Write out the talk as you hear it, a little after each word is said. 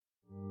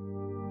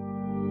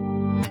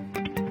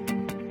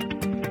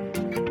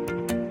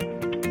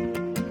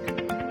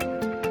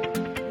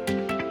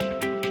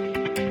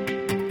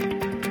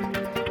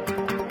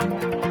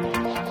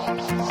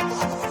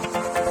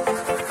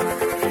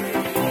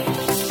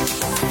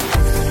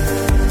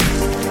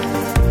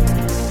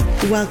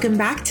Welcome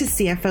back to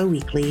CFO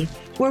Weekly,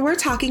 where we're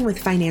talking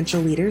with financial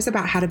leaders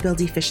about how to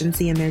build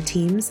efficiency in their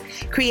teams,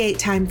 create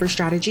time for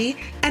strategy,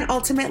 and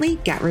ultimately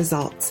get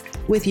results.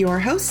 With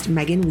your host,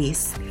 Megan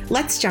Weiss.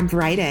 Let's jump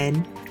right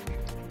in.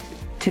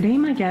 Today,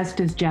 my guest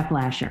is Jeff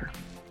Lasher.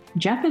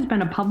 Jeff has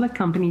been a public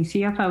company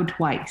CFO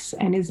twice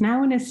and is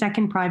now in his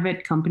second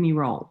private company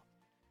role.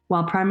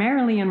 While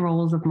primarily in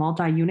roles of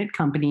multi-unit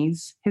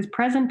companies, his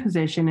present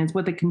position is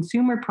with a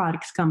consumer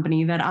products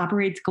company that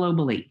operates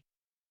globally.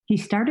 He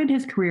started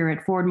his career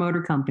at Ford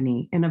Motor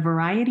Company in a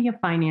variety of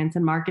finance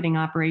and marketing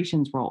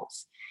operations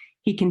roles.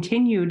 He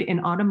continued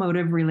in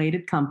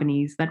automotive-related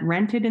companies that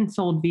rented and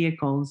sold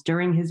vehicles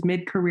during his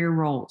mid-career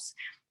roles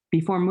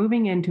before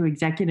moving into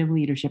executive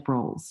leadership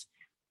roles.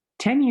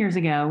 10 years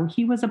ago,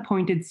 he was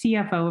appointed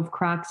CFO of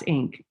Crocs,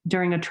 Inc.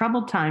 during a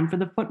troubled time for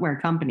the footwear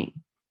company.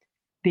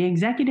 The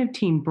executive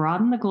team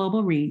broadened the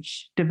global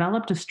reach,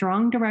 developed a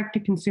strong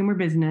direct-to-consumer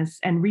business,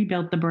 and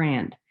rebuilt the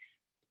brand.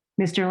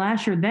 Mr.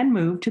 Lasher then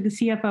moved to the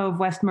CFO of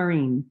West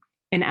Marine,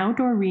 an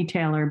outdoor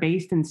retailer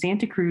based in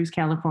Santa Cruz,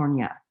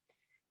 California.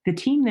 The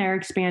team there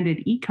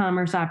expanded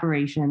e-commerce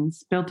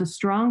operations, built a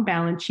strong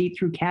balance sheet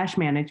through cash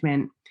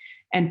management,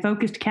 and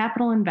focused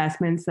capital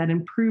investments that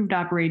improved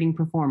operating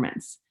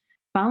performance.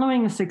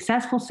 Following a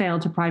successful sale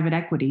to private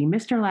equity,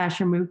 Mr.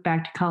 Lasher moved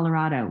back to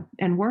Colorado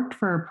and worked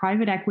for a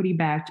private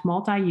equity-backed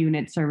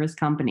multi-unit service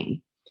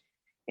company.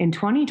 In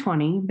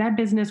 2020, that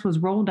business was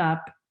rolled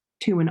up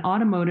to an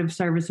automotive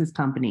services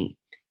company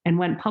and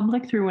went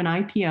public through an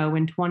IPO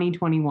in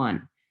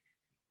 2021.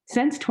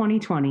 Since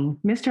 2020,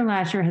 Mr.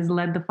 Lasher has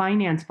led the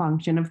finance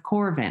function of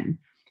Corvin,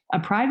 a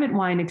private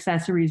wine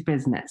accessories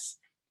business.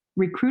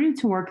 Recruited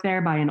to work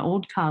there by an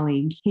old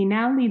colleague, he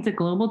now leads a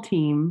global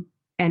team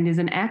and is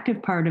an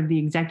active part of the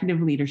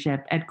executive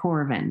leadership at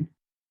Corvin.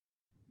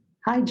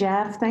 Hi,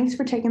 Jeff. Thanks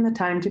for taking the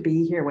time to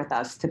be here with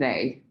us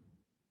today.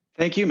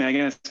 Thank you,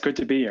 Megan. It's good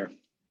to be here.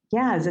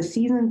 Yeah, as a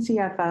seasoned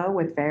CFO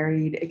with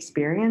varied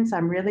experience,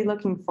 I'm really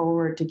looking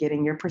forward to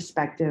getting your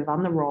perspective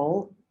on the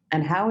role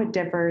and how it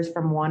differs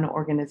from one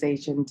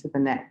organization to the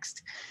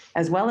next,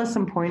 as well as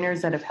some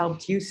pointers that have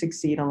helped you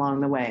succeed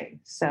along the way.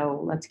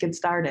 So let's get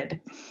started.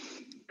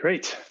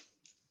 Great.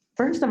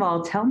 First of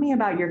all, tell me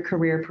about your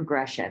career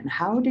progression.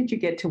 How did you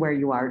get to where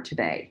you are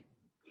today?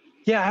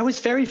 Yeah, I was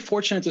very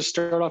fortunate to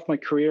start off my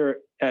career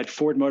at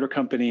Ford Motor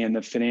Company and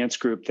the finance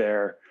group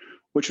there,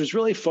 which was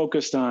really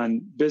focused on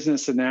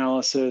business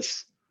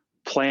analysis,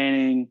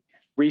 planning,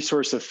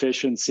 resource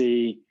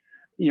efficiency.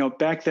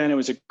 Back then it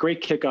was a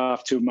great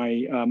kickoff to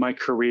my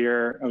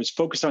career. I was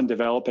focused on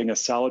developing a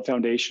solid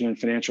foundation in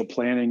financial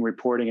planning,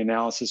 reporting,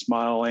 analysis,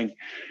 modeling,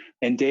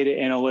 and data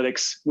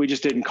analytics. We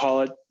just didn't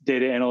call it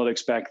data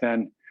analytics back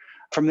then.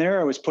 From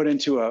there, I was put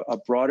into a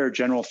broader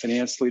general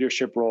finance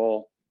leadership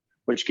role,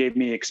 which gave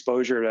me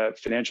exposure to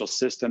financial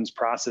systems,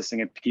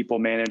 processing, and people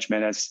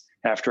management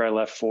after I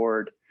left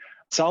Ford.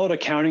 Solid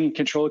accounting and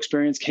control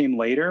experience came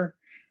later,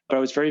 but I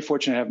was very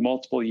fortunate to have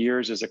multiple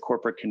years as a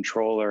corporate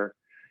controller.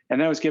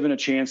 And I was given a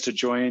chance to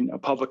join a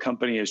public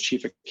company as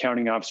chief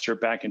accounting officer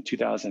back in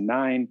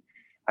 2009.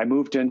 I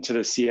moved into the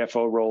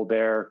CFO role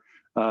there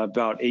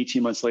about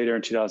 18 months later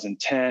in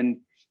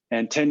 2010.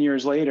 And 10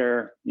 years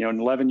later,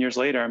 11 years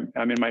later,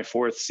 I'm in my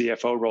fourth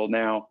CFO role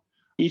now.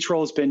 Each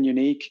role has been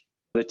unique.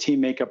 The team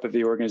makeup of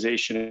the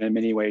organization in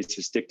many ways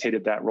has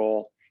dictated that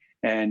role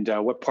and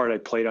what part I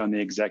played on the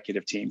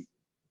executive team.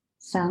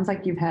 Sounds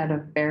like you've had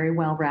a very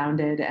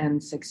well-rounded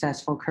and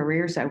successful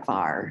career so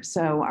far.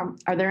 So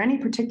are there any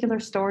particular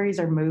stories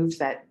or moves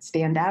that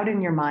stand out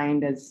in your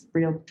mind as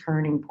real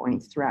turning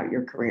points throughout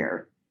your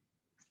career?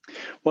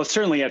 Well,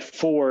 certainly at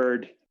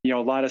Ford, a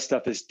lot of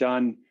stuff is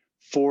done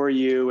for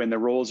you and the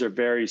roles are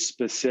very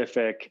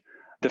specific.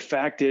 The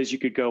fact is you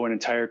could go an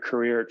entire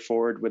career at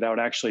Ford without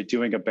actually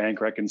doing a bank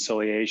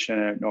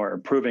reconciliation or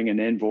approving an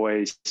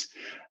invoice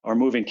or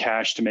moving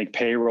cash to make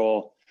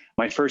payroll.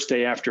 My first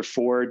day after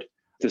Ford,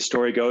 the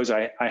story goes,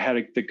 I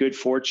had the good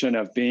fortune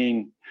of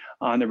being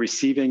on the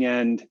receiving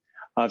end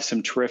of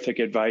some terrific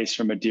advice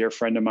from a dear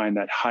friend of mine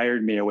that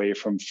hired me away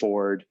from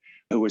Ford,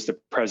 who was the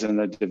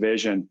president of the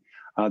division.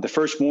 The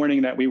first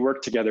morning that we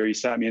worked together, he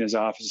sat me in his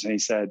office and he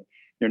said,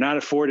 "You're not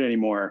at Ford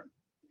anymore."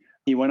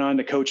 He went on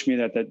to coach me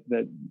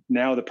that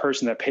now the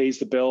person that pays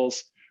the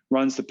bills,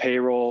 runs the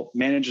payroll,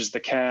 manages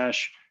the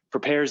cash,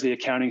 prepares the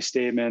accounting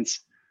statements,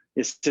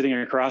 is sitting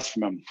across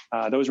from him.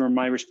 Those were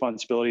my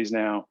responsibilities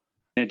now.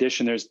 In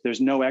addition, there's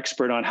no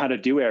expert on how to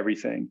do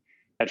everything.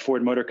 At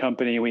Ford Motor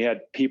Company, we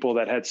had people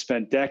that had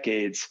spent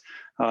decades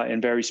in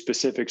very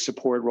specific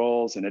support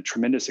roles and a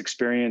tremendous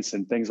experience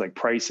in things like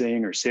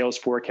pricing or sales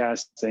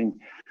forecasting,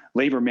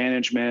 labor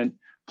management,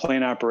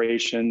 plant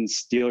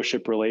operations,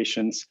 dealership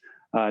relations.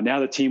 Now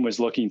the team was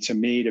looking to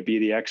me to be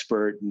the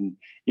expert, and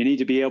you need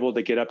to be able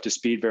to get up to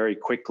speed very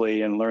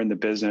quickly and learn the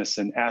business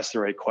and ask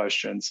the right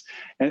questions.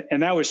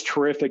 And that was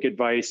terrific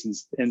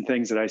advice and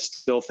things that I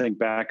still think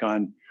back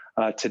on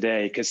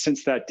today, because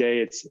since that day,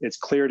 it's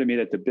clear to me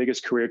that the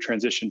biggest career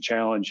transition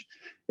challenge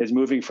is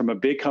moving from a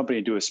big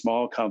company to a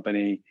small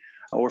company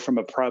or from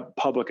a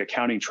public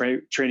accounting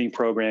training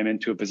program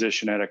into a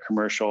position at a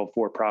commercial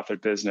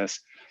for-profit business.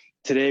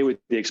 Today, with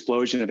the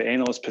explosion of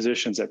analyst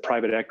positions at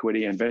private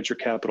equity and venture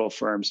capital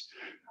firms,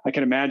 I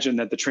can imagine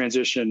that the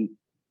transition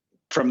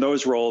from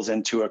those roles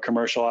into a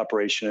commercial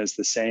operation is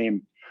the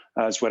same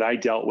as what I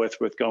dealt with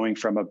going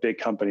from a big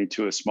company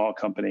to a small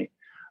company.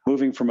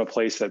 Moving from a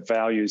place that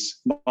values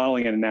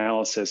modeling and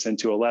analysis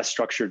into a less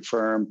structured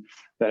firm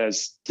that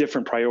has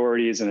different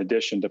priorities in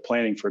addition to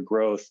planning for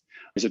growth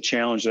is a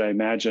challenge that I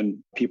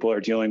imagine people are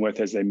dealing with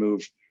as they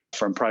move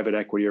from private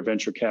equity or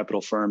venture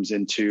capital firms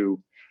into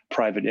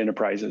private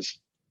enterprises.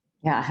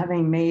 Yeah,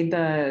 having made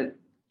the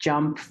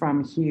jump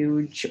from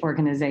huge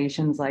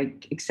organizations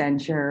like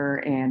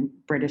Accenture and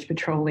British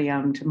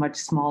Petroleum to much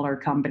smaller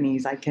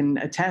companies, I can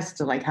attest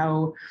to like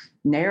how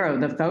narrow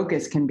the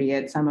focus can be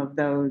at some of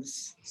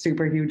those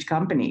super huge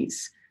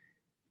companies.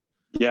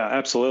 Yeah,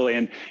 absolutely.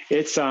 And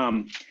it's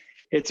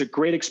a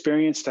great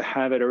experience to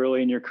have it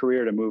early in your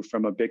career to move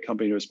from a big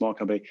company to a small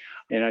company.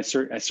 And I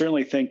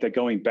certainly think that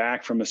going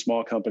back from a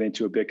small company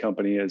to a big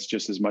company is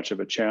just as much of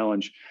a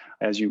challenge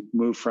as you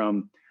move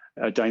from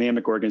a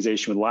dynamic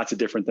organization with lots of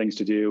different things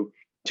to do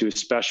to a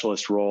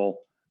specialist role.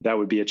 That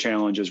would be a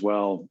challenge as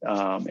well.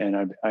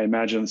 And I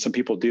imagine some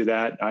people do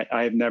that.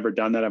 I have never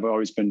done that. I've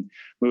always been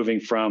moving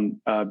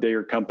from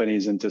bigger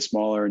companies into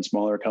smaller and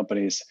smaller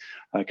companies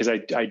because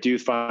I do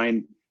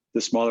find the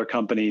smaller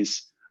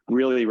companies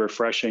really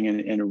refreshing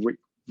and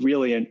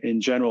really in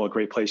general a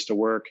great place to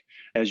work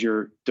as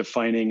you're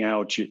defining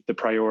out the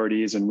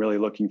priorities and really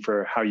looking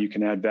for how you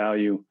can add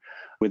value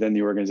within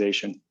the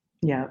organization.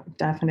 Yeah,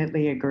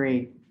 definitely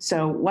agree.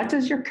 So what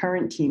does your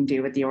current team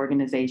do at the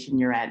organization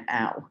you're at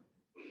now?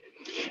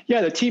 Yeah,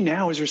 the team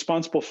now is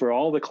responsible for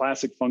all the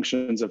classic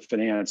functions of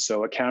finance.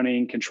 So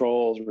accounting,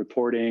 controls,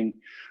 reporting,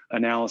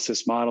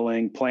 analysis,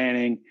 modeling,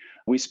 planning.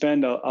 We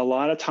spend a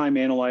lot of time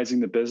analyzing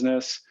the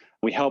business.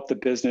 We help the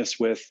business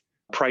with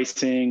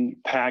pricing,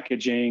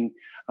 packaging,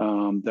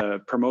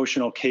 the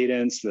promotional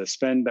cadence, the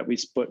spend that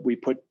we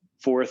put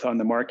forth on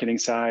the marketing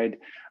side.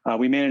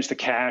 We manage the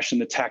cash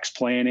and the tax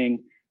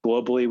planning.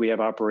 Globally, we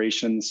have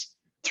operations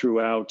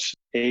throughout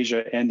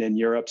Asia and in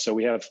Europe. So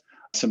we have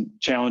some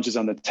challenges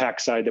on the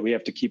tax side that we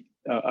have to keep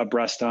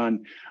abreast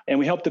on. And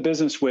we help the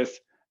business with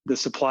the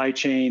supply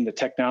chain, the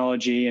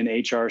technology, and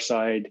HR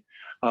side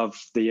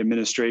of the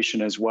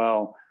administration as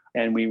well.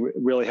 And we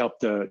really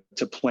help to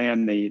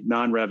plan the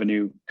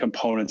non-revenue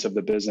components of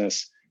the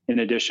business in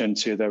addition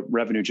to the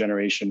revenue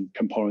generation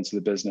components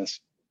of the business.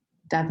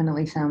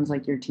 Definitely sounds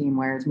like your team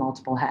wears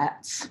multiple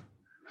hats.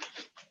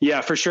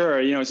 Yeah, for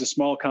sure. You know, as a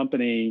small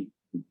company,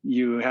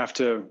 you have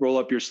to roll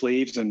up your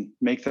sleeves and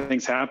make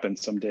things happen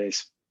some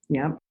days.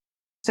 Yep.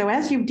 So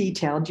as you've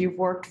detailed, you've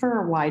worked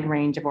for a wide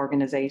range of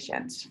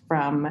organizations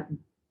from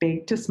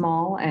big to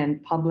small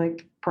and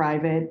public,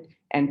 private,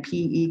 and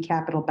PE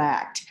capital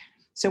backed.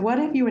 So what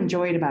have you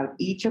enjoyed about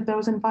each of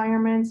those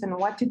environments and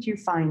what did you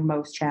find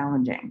most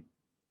challenging?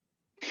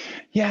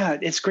 Yeah,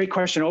 it's a great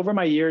question. Over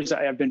my years,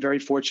 I've been very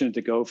fortunate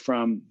to go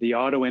from the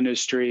auto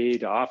industry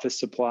to office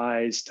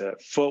supplies to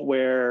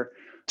footwear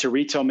to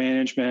retail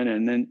management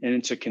and then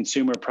into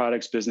consumer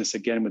products business,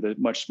 again, with a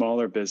much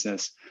smaller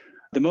business.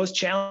 The most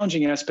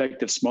challenging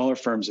aspect of smaller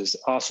firms is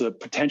also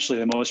potentially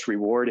the most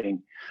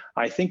rewarding.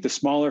 I think the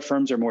smaller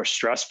firms are more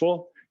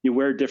stressful. You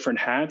wear different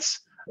hats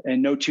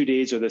and no 2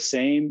 days are the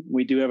same.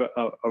 We do have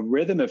a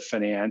rhythm of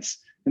finance,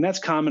 and that's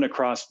common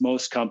across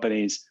most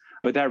companies.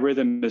 But that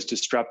rhythm is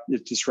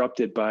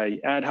disrupted by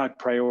ad hoc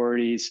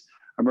priorities,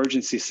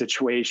 emergency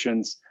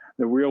situations,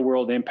 the real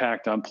world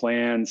impact on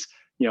plans,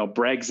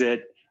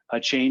 Brexit, a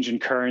change in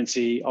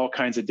currency, all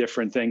kinds of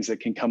different things that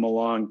can come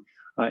along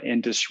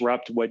and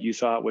disrupt what you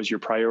thought was your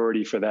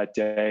priority for that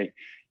day.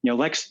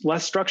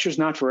 Less structure is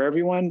not for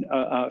everyone.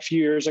 A few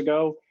years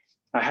ago,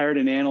 I hired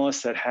an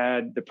analyst that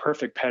had the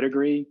perfect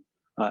pedigree,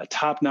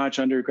 top-notch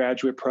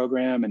undergraduate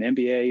program, an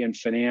MBA in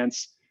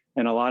finance,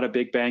 and a lot of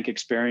big bank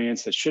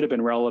experience that should have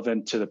been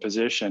relevant to the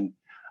position.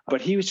 But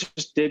he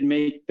just didn't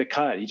make the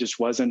cut.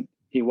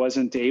 He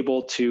wasn't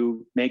able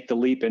to make the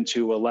leap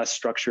into a less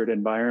structured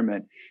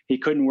environment. He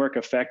couldn't work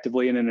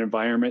effectively in an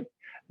environment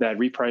that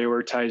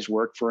reprioritized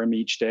work for him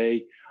each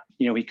day.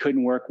 He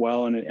couldn't work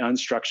well in an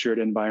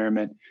unstructured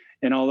environment.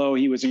 And although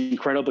he was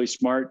incredibly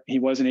smart, he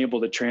wasn't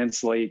able to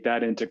translate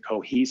that into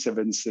cohesive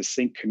and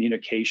succinct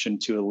communication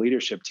to a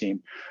leadership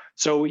team.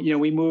 So,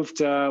 we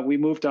moved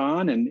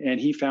on and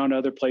he found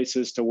other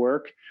places to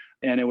work.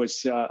 And it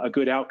was a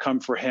good outcome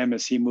for him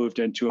as he moved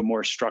into a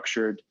more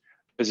structured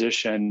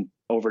position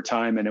over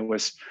time. And it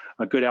was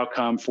a good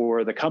outcome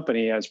for the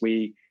company as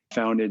we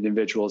found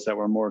individuals that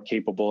were more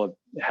capable of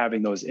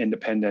having those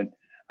independent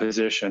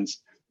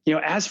positions.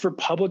 As for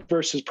public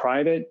versus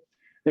private,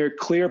 there are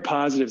clear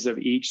positives of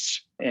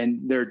each,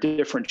 and there are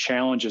different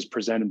challenges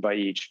presented by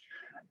each.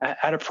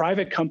 At a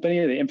private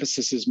company, the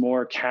emphasis is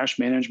more cash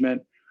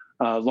management,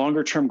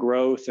 longer-term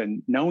growth,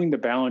 and knowing the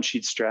balance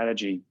sheet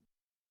strategy.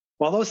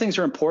 While those things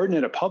are important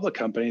at a public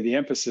company, the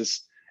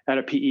emphasis at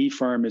a PE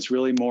firm is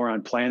really more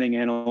on planning,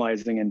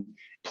 analyzing, and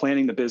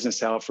planning the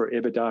business out for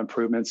EBITDA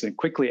improvements and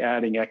quickly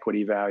adding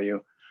equity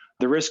value.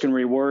 The risk and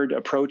reward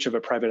approach of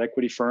a private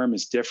equity firm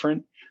is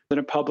different than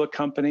a public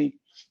company.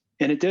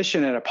 In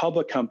addition, at a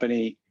public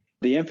company,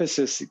 the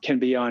emphasis can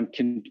be on,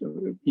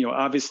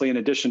 obviously, in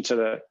addition to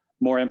the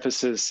more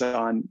emphasis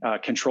on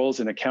controls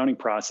and accounting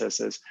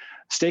processes,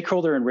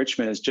 stakeholder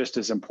enrichment is just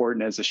as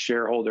important as a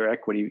shareholder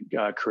equity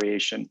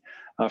creation.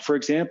 For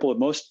example,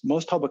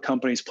 most public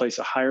companies place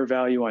a higher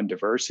value on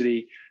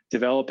diversity,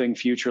 developing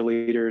future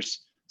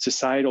leaders,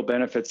 societal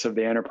benefits of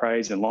the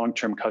enterprise, and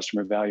long-term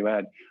customer value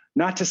add.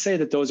 Not to say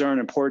that those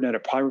aren't important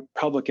at a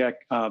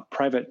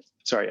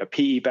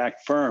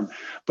PE-backed firm,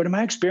 but in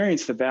my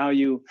experience, the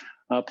value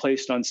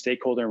placed on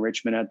stakeholder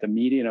enrichment at the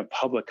median of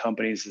public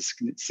companies is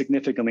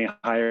significantly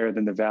higher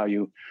than the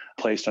value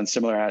placed on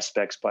similar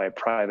aspects by a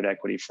private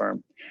equity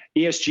firm.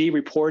 ESG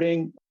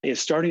reporting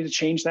is starting to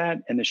change that,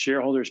 and the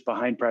shareholders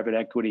behind private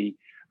equity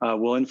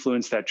will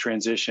influence that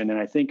transition. And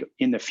I think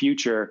in the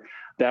future,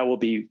 that will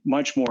be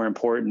much more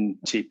important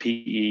to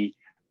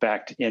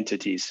PE-backed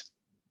entities.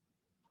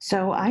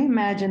 So I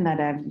imagine that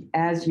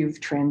as you've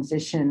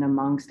transitioned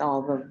amongst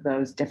all of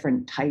those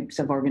different types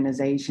of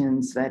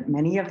organizations, that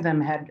many of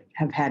them have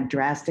had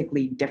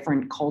drastically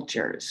different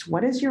cultures.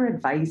 What is your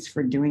advice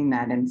for doing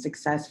that and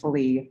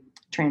successfully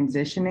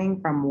transitioning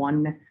from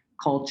one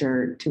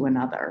culture to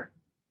another?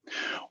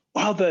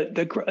 Well,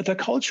 the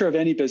culture of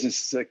any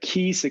business is a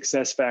key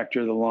success factor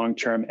of the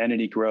long-term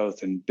entity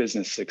growth and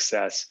business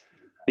success.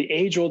 The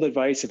age-old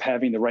advice of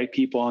having the right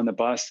people on the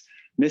bus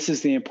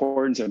misses the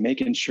importance of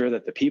making sure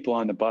that the people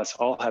on the bus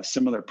all have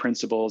similar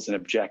principles and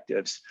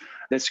objectives.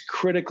 That's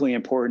critically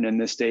important in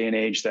this day and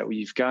age, that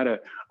we've got a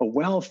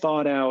well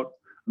thought out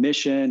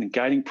mission and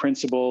guiding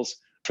principles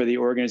for the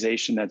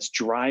organization that's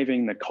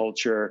driving the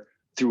culture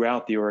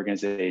throughout the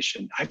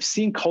organization. I've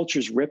seen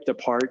cultures ripped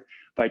apart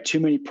by too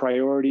many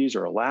priorities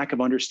or a lack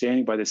of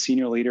understanding by the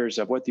senior leaders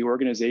of what the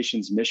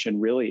organization's mission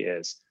really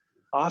is.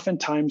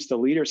 Oftentimes, the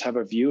leaders have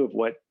a view of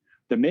what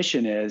the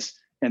mission is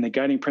and the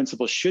guiding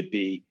principles should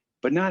be,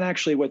 but not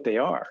actually what they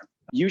are.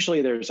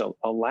 Usually there's a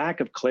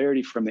lack of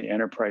clarity from the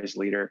enterprise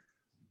leader.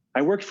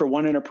 I worked for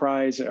one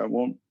enterprise, I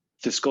won't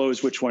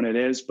disclose which one it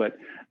is, but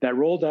that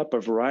rolled up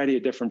a variety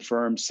of different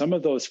firms. Some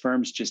of those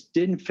firms just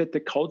didn't fit the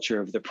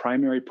culture of the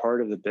primary part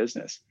of the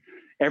business.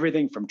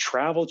 Everything from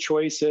travel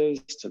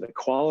choices to the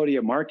quality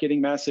of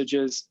marketing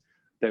messages,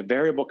 the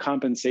variable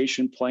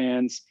compensation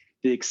plans,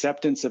 the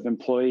acceptance of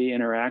employee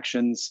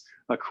interactions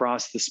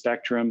across the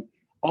spectrum.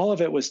 All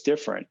of it was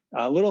different.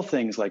 Little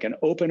things like an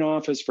open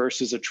office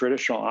versus a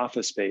traditional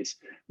office space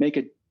make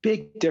a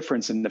big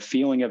difference in the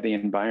feeling of the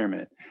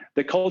environment.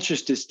 The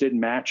cultures just didn't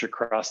match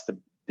across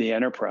the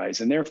enterprise,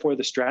 and therefore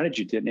the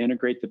strategy didn't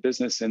integrate the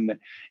business, and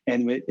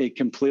it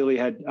completely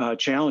had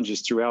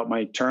challenges throughout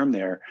my term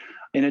there.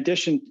 In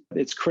addition,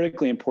 it's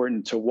critically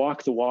important to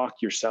walk the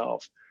walk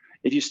yourself.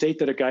 If you state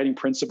that a guiding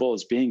principle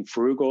is being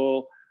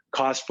frugal,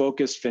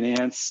 cost-focused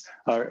finance,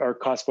 or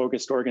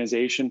cost-focused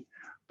organization,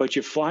 but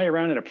you fly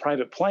around in a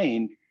private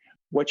plane,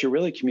 what you're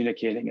really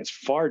communicating is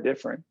far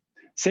different.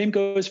 Same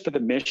goes for the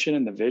mission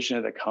and the vision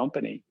of the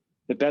company.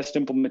 The best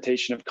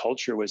implementation of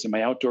culture was in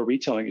my outdoor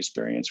retailing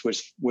experience,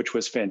 which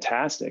was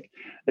fantastic.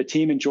 The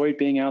team enjoyed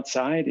being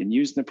outside and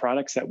using the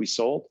products that we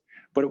sold,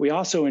 but we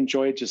also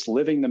enjoyed just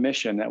living the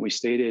mission that we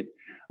stated,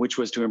 which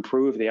was to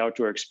improve the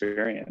outdoor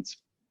experience.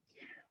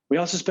 We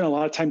also spent a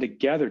lot of time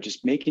together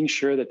just making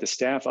sure that the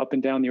staff up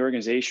and down the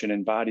organization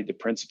embodied the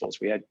principles.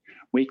 We had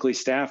weekly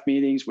staff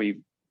meetings. We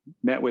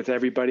met with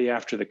everybody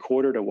after the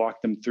quarter to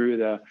walk them through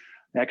the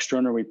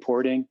external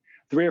reporting.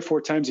 3 or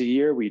 4 times a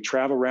year, we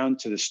travel around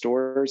to the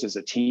stores as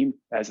a team,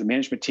 as a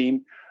management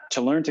team, to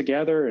learn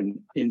together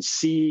and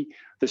see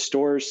the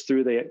stores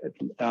through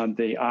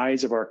the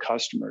eyes of our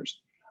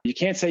customers. You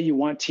can't say you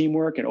want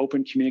teamwork and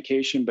open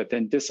communication, but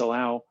then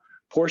disallow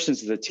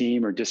portions of the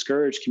team or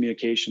discourage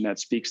communication that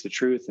speaks the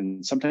truth.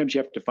 And sometimes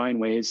you have to find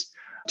ways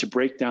to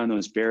break down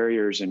those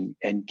barriers and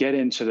get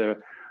into the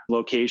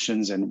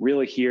locations and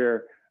really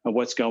hear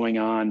what's going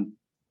on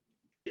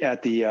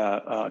at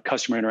the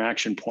customer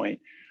interaction point.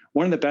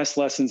 One of the best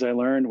lessons I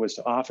learned was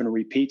to often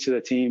repeat to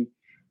the team,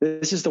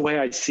 this is the way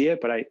I see it,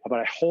 but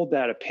I hold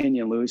that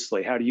opinion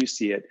loosely. How do you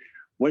see it?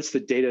 What's the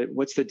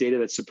data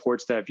that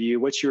supports that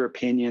view? What's your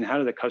opinion? How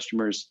do the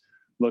customers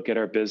look at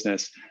our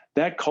business?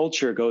 That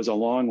culture goes a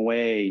long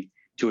way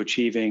to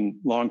achieving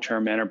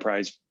long-term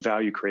enterprise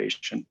value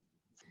creation.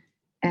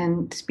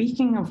 And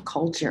speaking of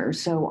culture,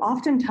 so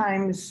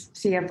oftentimes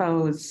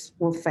CFOs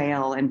will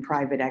fail in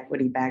private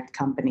equity-backed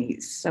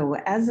companies. So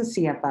as a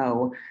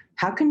CFO,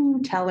 how can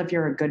you tell if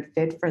you're a good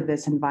fit for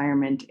this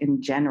environment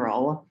in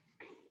general?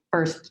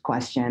 First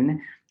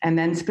question. And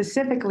then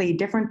specifically,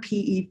 different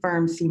PE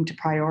firms seem to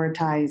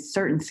prioritize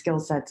certain skill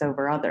sets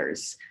over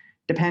others,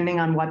 depending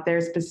on what their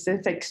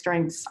specific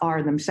strengths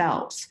are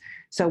themselves.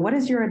 So what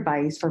is your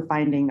advice for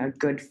finding a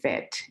good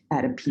fit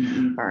at a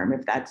PE firm,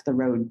 if that's the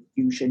road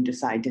you should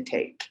decide to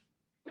take?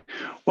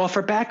 Well,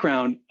 for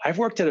background, I've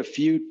worked at a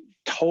few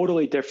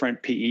totally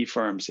different PE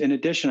firms. In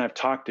addition, I've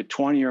talked to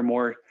 20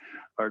 or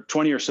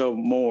so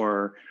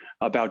more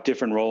about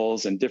different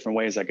roles and different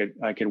ways I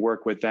could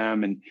work with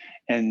them.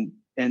 And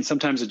And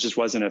sometimes it just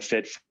wasn't a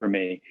fit for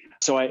me.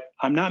 So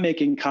I'm not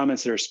making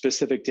comments that are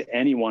specific to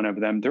any one of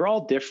them. They're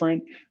all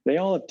different. They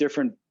all have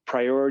different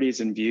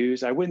priorities and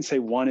views. I wouldn't say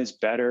one is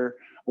better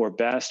or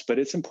best, but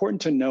it's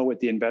important to know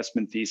what the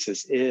investment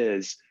thesis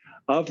is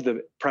of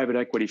the private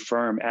equity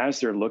firm as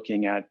they're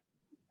looking at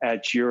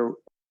your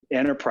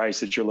enterprise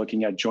that you're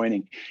looking at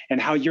joining,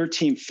 and how your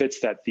team fits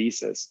that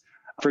thesis.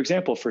 For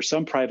example, for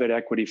some private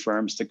equity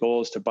firms, the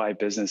goal is to buy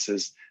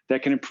businesses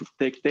that can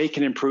they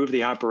can improve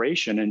the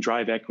operation and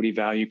drive equity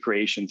value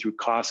creation through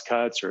cost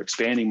cuts or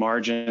expanding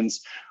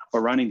margins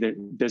or running the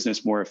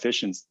business more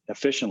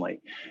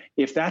efficiently.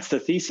 If that's the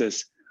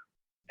thesis,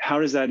 how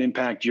does that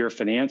impact your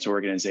finance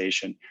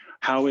organization?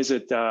 How is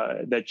it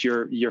that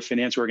your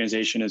finance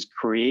organization is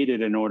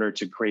created in order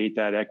to create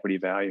that equity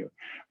value?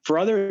 For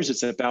others,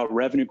 it's about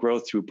revenue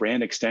growth through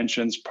brand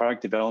extensions,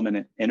 product development,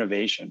 and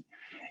innovation.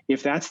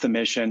 If that's the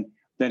mission,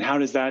 then how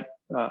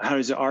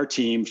does our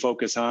team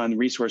focus on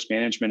resource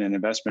management and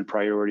investment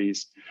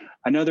priorities?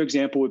 Another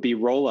example would be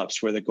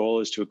roll-ups, where the goal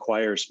is to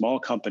acquire small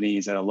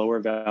companies at a lower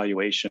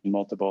valuation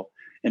multiple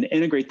and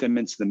integrate them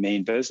into the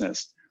main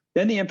business.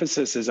 Then the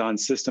emphasis is on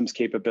systems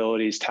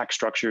capabilities, tax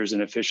structures,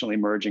 and efficiently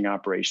merging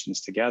operations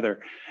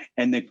together.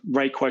 And the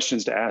right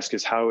questions to ask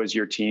is, how is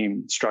your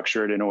team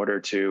structured in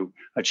order to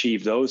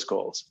achieve those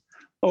goals?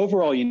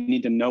 Overall, you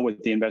need to know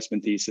what the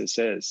investment thesis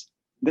is.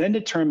 Then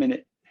determine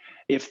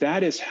if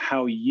that is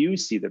how you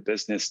see the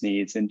business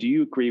needs, and do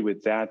you agree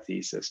with that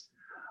thesis?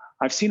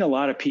 I've seen a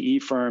lot of PE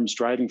firms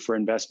driving for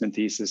investment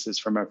theses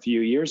from a few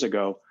years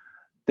ago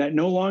that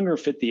no longer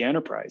fit the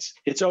enterprise.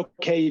 It's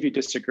okay if you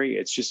disagree.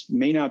 It just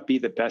may not be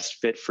the best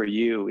fit for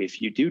you if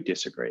you do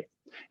disagree.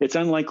 It's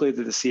unlikely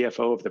that the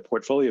CFO of the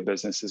portfolio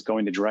business is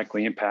going to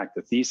directly impact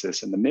the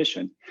thesis and the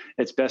mission.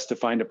 It's best to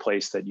find a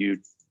place that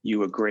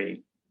you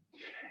agree.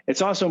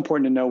 It's also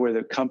important to know where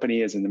the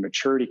company is in the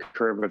maturity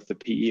curve of the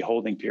PE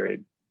holding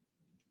period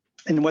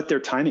and what their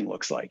timing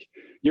looks like.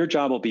 Your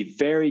job will be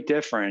very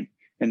different,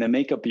 and the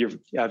makeup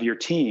of your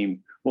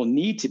team will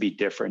need to be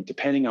different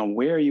depending on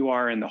where you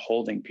are in the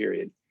holding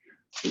period.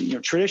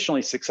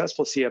 Traditionally,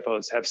 successful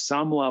CFOs have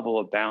some level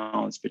of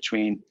balance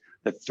between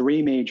the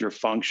three major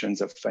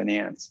functions of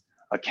finance: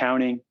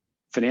 accounting,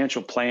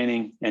 financial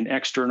planning, and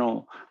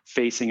external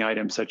facing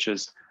items such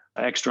as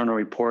external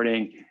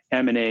reporting,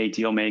 M&A,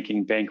 deal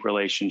making, bank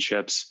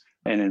relationships,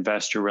 and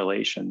investor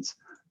relations.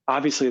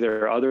 Obviously,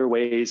 there are other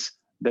ways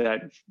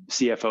that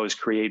CFOs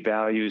create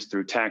values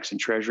through tax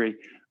and treasury,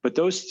 but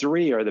those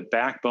three are the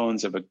backbone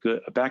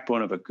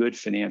of a good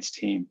finance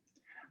team.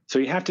 So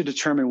you have to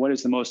determine what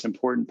is the most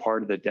important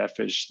part of the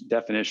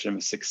definition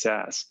of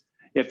success.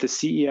 If the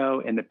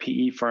CEO and the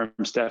PE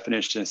firm's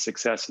definition of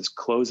success is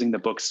closing the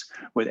books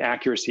with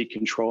accuracy,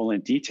 control,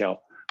 and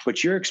detail,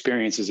 but your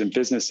experiences in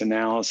business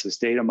analysis,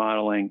 data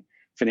modeling,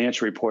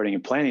 financial reporting,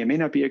 and planning, it may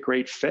not be a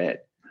great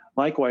fit.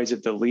 Likewise,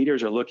 if the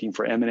leaders are looking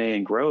for M&A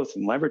and growth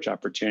and leverage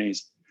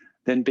opportunities,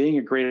 then being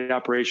a great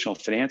operational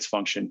finance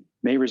function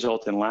may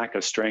result in lack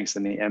of strengths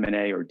in the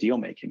M&A or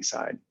deal-making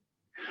side.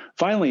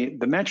 Finally,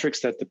 the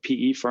metrics that the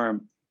PE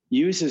firm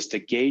uses to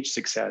gauge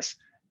success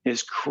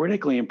is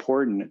critically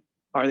important.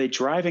 Are they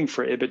driving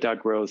for EBITDA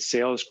growth,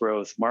 sales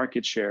growth,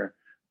 market share,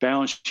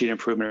 balance sheet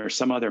improvement, or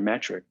some other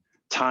metric?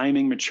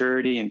 Timing,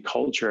 maturity, and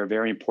culture are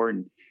very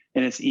important.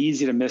 And it's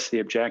easy to miss the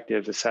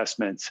objective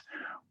assessments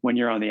when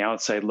you're on the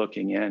outside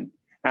looking in.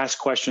 Ask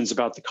questions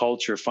about the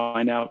culture,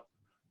 find out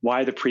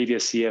why the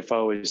previous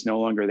CFO is no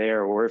longer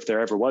there, or if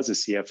there ever was a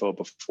CFO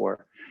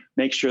before.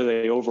 Make sure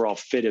the overall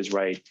fit is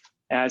right.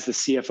 As the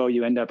CFO,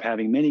 you end up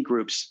having many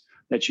groups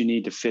that you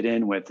need to fit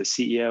in with: the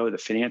CEO, the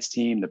finance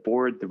team, the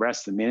board, the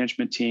rest of the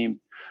management team,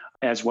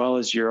 as well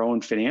as your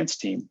own finance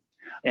team.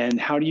 And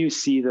how do you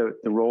see the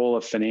role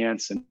of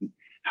finance, and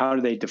how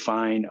do they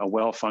define a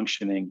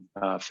well-functioning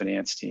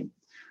finance team?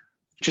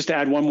 Just to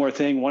add one more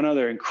thing, one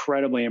other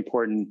incredibly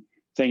important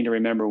thing to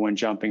remember when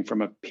jumping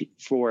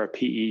for a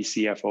PE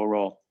CFO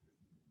role: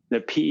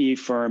 the PE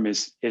firm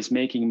is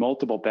making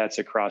multiple bets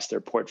across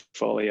their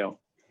portfolio.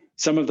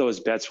 Some of those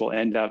bets will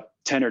end up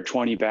 10 or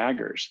 20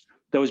 baggers.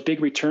 Those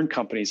big return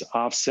companies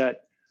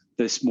offset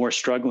this more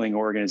struggling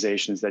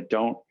organizations that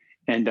don't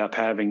end up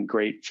having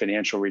great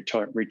financial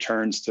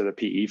returns to the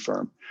PE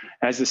firm.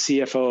 As the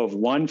CFO of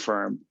one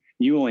firm,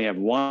 you only have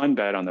one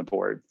bet on the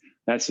board.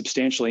 That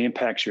substantially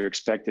impacts your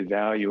expected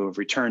value of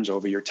returns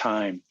over your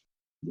time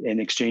in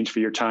exchange for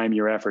your time,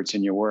 your efforts,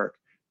 and your work.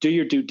 Do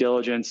your due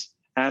diligence,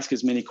 ask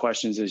as many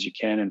questions as you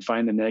can, and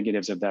find the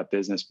negatives of that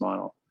business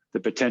model, the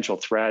potential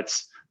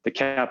threats, the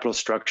capital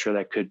structure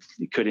that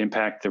could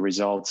impact the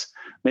results.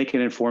 Make an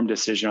informed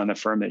decision on the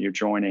firm that you're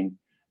joining,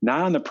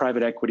 not on the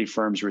private equity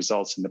firm's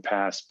results in the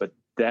past, but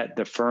that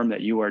the firm that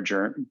you are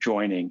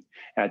joining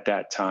at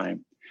that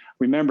time.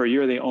 Remember,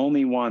 you're the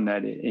only one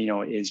that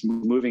is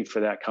moving for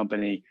that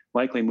company,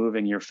 likely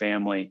moving your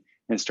family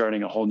and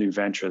starting a whole new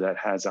venture that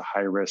has a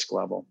high risk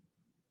level.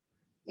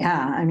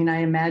 Yeah, I mean, I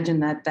imagine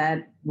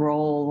that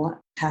role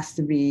has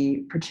to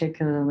be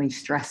particularly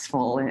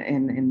stressful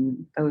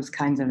in those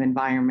kinds of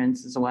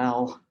environments as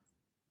well.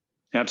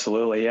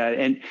 Absolutely. Yeah.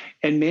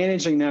 And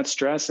managing that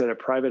stress at a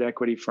private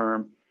equity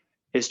firm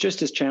is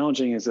just as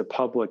challenging as a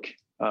public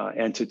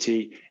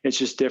entity. It's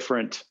just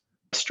different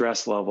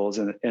stress levels.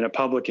 And in a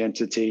public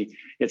entity,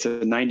 it's a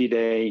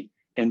 90-day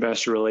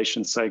investor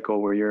relations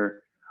cycle where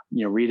you're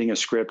reading a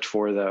script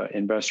for the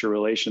investor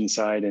relations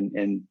side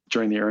and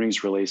during the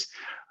earnings release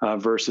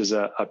versus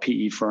a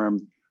PE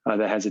firm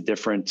that has a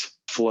different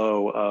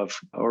flow of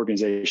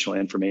organizational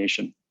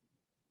information.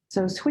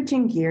 So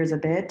switching gears a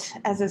bit,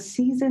 as a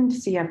seasoned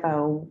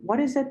CFO, what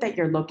is it that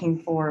you're looking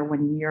for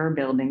when you're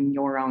building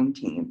your own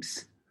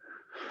teams?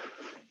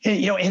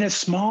 And, in a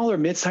small or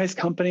mid-sized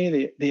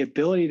company, the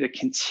ability to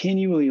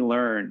continually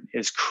learn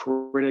is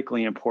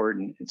critically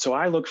important. And so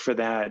I look for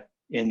that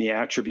in the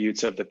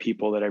attributes of the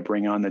people that I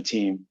bring on the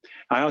team.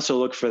 I also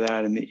look for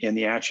that in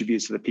the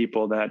attributes of the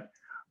people that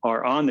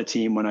are on the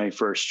team when I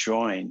first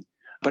join.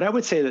 But I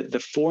would say that the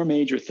four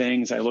major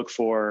things I look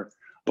for,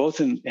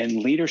 both in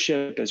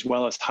leadership as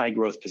well as high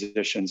growth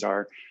positions,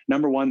 are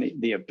number one,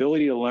 the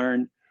ability to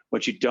learn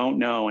what you don't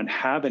know and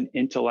have an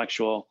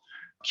intellectual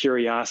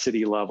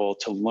curiosity level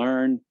to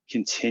learn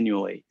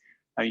continually.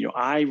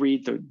 I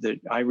read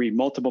I read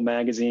multiple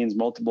magazines,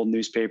 multiple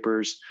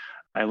newspapers.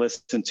 I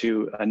listen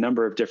to a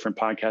number of different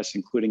podcasts,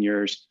 including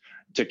yours,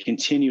 to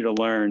continue to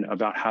learn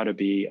about how to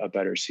be a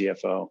better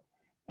CFO.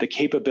 The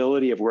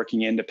capability of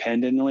working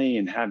independently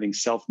and having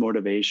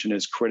self-motivation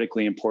is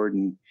critically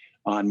important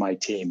on my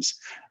teams.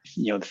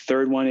 The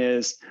third one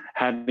is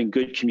having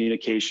good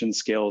communication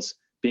skills,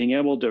 being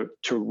able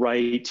to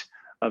write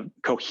a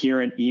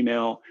coherent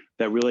email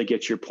that really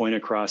gets your point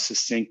across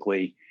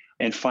succinctly.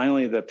 And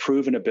finally, the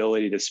proven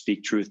ability to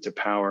speak truth to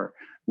power.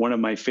 One of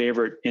my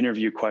favorite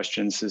interview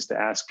questions is to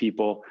ask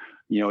people,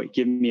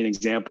 give me an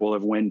example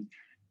of when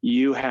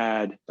you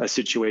had a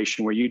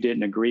situation where you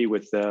didn't agree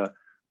with the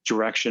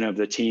direction of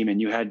the team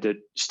and you had to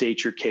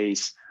state your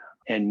case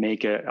and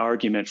make an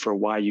argument for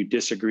why you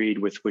disagreed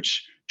with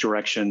which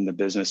direction the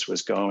business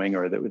was going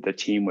or the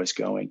team was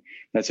going.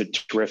 That's a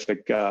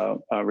terrific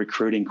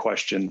recruiting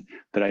question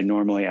that I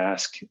normally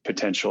ask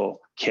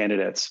potential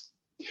candidates.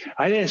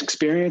 I had an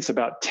experience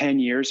about 10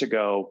 years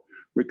ago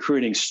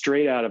recruiting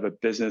straight out of a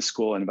business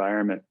school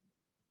environment.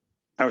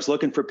 I was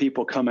looking for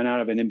people coming out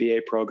of an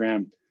MBA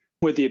program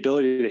with the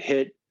ability to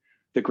hit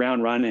the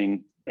ground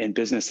running in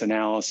business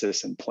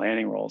analysis and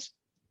planning roles.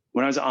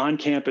 When I was on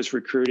campus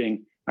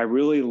recruiting, I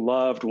really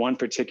loved one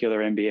particular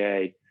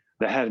MBA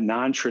that had a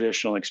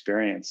non-traditional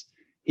experience.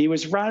 He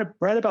was right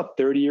about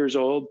 30 years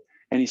old,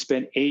 and he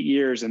spent 8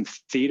 years in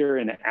theater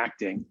and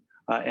acting.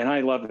 And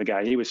I loved the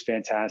guy. He was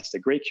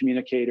fantastic, great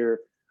communicator,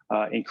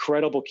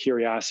 incredible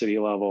curiosity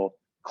level,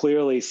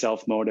 clearly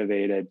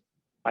self-motivated.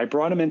 I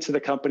brought him into the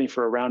company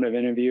for a round of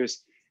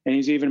interviews, and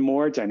he's even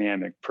more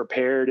dynamic,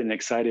 prepared, and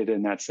excited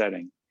in that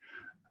setting.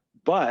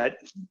 But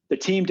the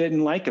team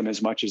didn't like him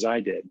as much as I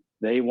did.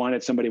 They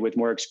wanted somebody with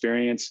more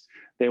experience.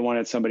 They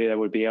wanted somebody that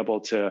would be able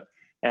to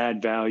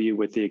add value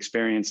with the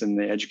experience and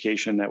the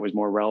education that was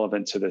more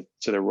relevant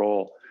to the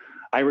role.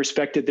 I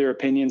respected their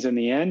opinions in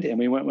the end, and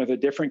we went with a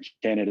different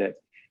candidate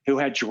who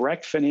had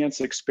direct finance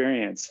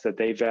experience that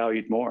they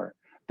valued more.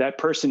 That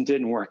person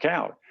didn't work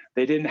out.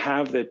 They didn't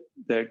have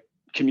the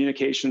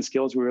communication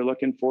skills we were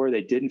looking for.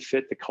 They didn't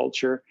fit the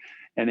culture,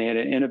 and they had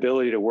an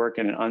inability to work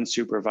in an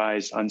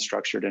unsupervised,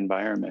 unstructured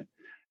environment.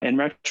 In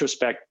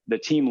retrospect, the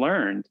team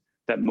learned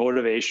that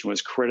motivation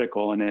was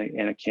critical in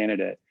a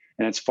candidate.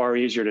 And it's far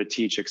easier to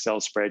teach Excel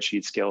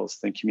spreadsheet skills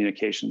than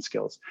communication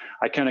skills.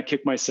 I kind of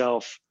kick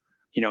myself,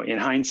 in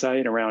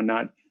hindsight around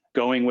not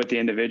going with the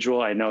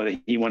individual. I know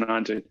that he went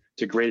on to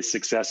great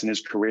success in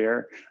his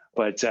career,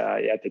 but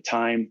at the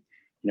time,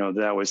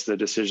 that was the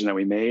decision that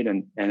we made.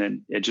 And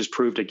it just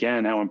proved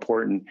again how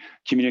important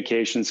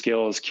communication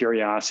skills,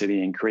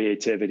 curiosity, and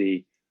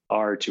creativity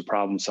are to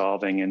problem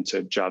solving and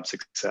to job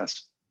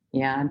success.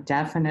 Yeah,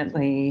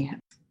 definitely.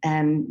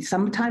 And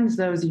sometimes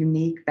those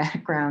unique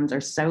backgrounds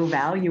are so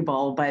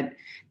valuable, but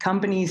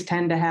companies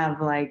tend to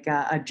have like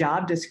a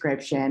job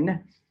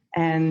description,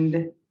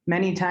 and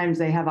many times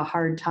they have a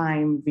hard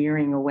time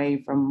veering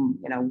away from,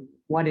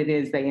 what it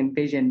is they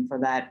envision for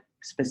that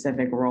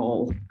specific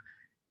role.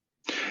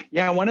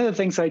 Yeah, one of the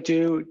things I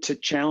do to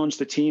challenge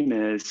the team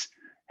is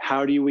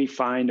how do we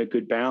find a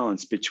good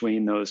balance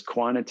between those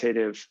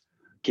quantitative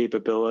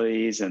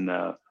capabilities and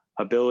the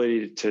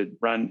ability to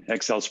run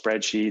Excel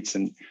spreadsheets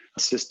and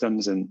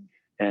systems and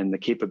the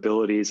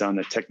capabilities on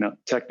the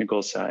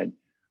technical side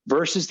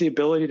versus the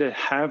ability to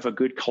have a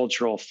good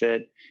cultural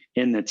fit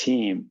in the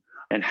team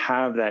and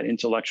have that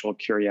intellectual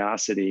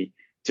curiosity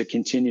to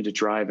continue to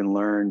drive and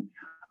learn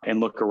and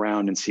look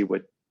around and see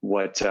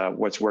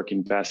what's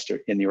working best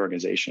in the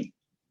organization.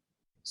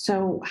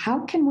 So how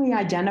can we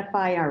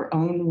identify our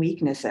own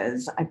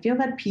weaknesses? I feel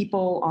that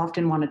people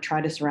often want to try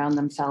to surround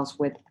themselves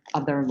with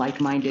other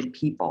like-minded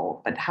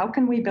people, but how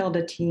can we build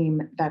a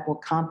team that will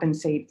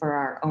compensate for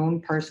our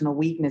own personal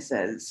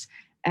weaknesses?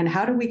 And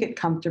how do we get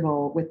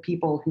comfortable with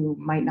people who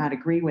might not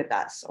agree with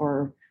us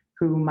or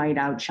who might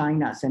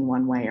outshine us in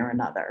one way or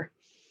another?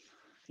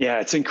 Yeah,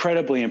 it's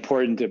incredibly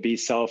important to be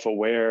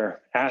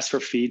self-aware, ask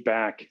for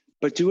feedback,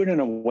 but do it in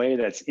a way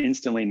that's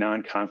instantly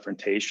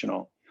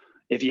non-confrontational.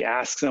 If you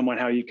ask someone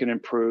how you can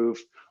improve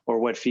or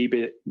what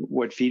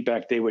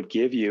feedback they would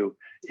give you,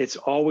 it's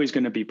always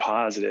going to be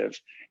positive.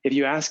 If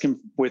you ask them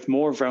with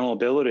more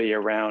vulnerability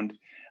around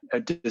a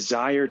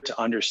desire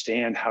to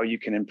understand how you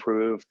can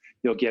improve,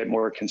 you'll get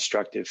more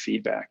constructive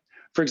feedback.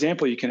 For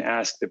example, you can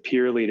ask the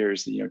peer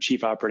leaders,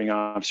 chief operating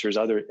officers,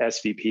 other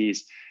SVPs,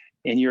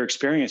 in your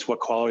experience, what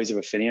qualities of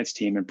a finance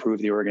team improve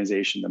the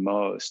organization the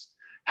most?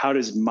 How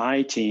does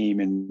my team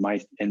and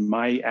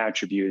my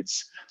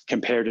attributes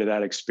compare to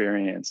that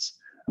experience?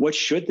 What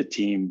should the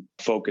team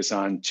focus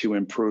on to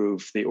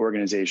improve the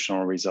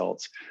organizational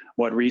results?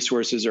 What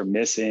resources are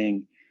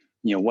missing?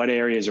 What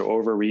areas are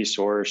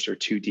over-resourced or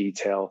too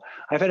detailed?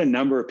 I've had a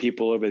number of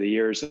people over the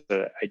years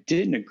that I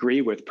didn't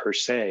agree with per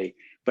se,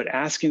 but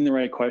asking the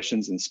right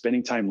questions and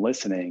spending time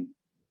listening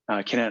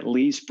can at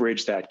least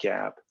bridge that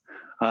gap.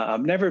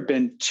 I've never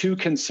been too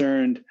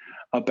concerned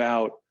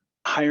about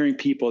hiring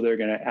people that are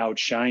going to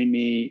outshine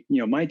me.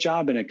 My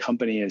job in a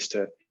company is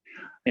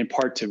in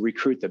part to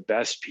recruit the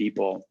best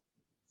people.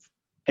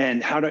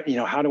 And how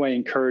do I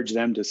encourage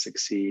them to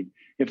succeed?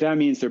 If that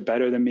means they're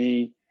better than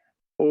me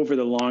over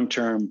the long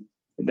term,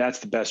 that's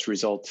the best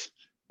result.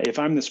 If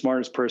I'm the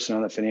smartest person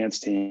on the finance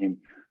team,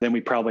 then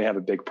we probably have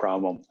a big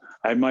problem.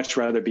 I'd much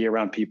rather be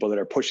around people that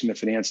are pushing the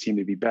finance team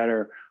to be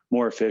better,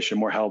 more efficient,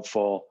 more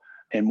helpful,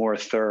 and more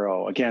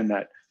thorough. Again,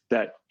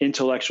 that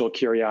intellectual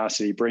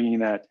curiosity, bringing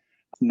that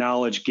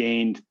knowledge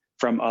gained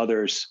from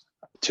others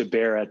to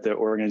bear at the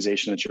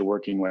organization that you're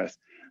working with.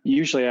 You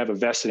usually have a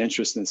vested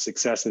interest in the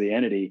success of the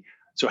entity.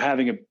 So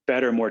having a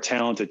better, more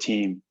talented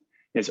team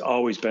is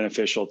always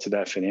beneficial to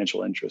that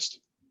financial interest.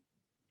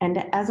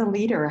 And as a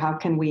leader, how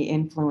can we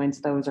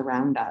influence those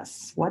around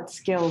us? What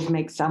skills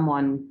make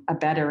someone a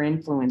better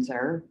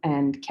influencer?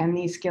 And can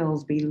these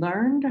skills be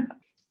learned,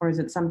 or is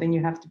it something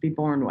you have to be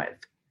born with?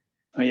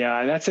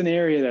 Yeah, that's an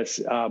area that's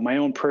my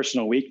own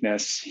personal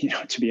weakness.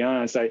 To be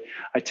honest,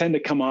 I tend to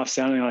come off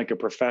sounding like a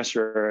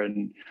professor,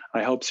 and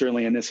I hope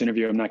certainly in this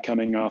interview I'm not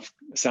coming off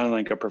sounding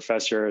like a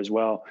professor as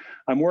well.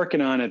 I'm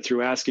working on it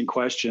through asking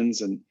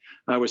questions, and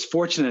I was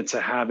fortunate to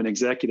have an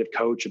executive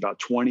coach about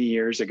 20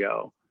 years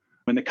ago.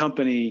 When the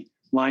company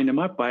lined him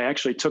up, I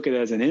actually took it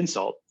as an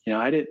insult.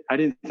 I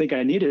didn't think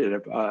I needed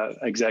an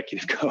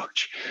executive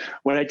coach.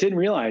 What I didn't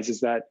realize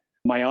is that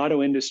my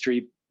auto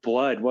industry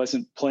blood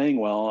wasn't playing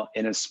well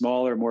in a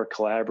smaller, more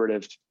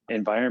collaborative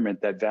environment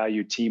that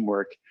valued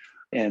teamwork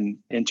and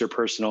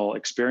interpersonal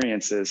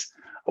experiences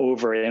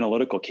over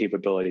analytical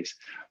capabilities.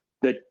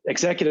 The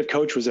executive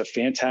coach was a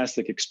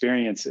fantastic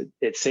experience.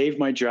 It saved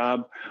my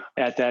job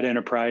at that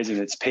enterprise, and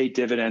it's paid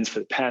dividends for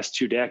the past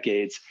 2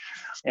 decades.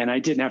 And I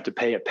didn't have to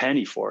pay a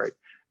penny for it.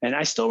 And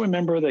I still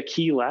remember the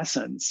key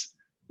lessons.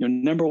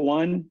 Number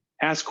one,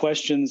 ask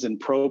questions and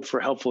probe for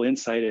helpful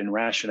insight and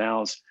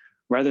rationales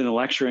rather than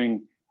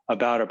lecturing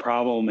about a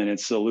problem and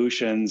its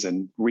solutions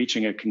and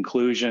reaching a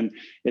conclusion.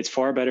 It's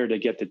far better to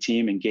get the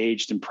team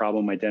engaged in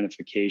problem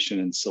identification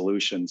and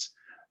solutions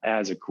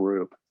as a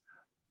group.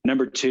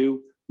 Number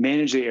two,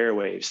 manage the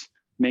airwaves.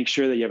 Make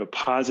sure that you have a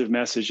positive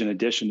message in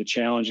addition to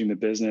challenging the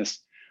business.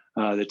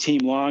 The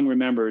team long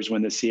remembers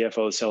when the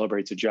CFO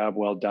celebrates a job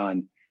well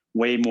done,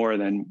 way more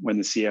than when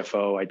the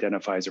CFO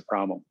identifies a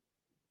problem.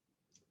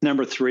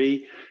 Number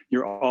three,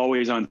 you're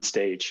always on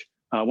stage.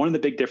 One of the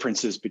big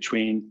differences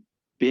between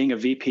being a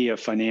VP of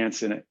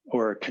finance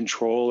or a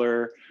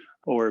controller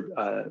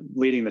or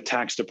leading the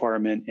tax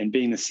department and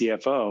being the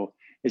CFO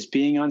is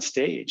being on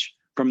stage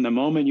from the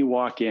moment you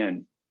walk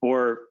in,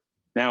 or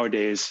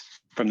nowadays,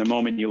 from the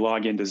moment you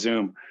log into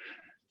Zoom.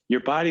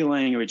 Your body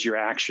language, your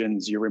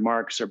actions, your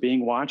remarks are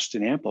being watched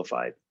and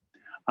amplified.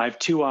 I've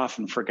too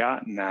often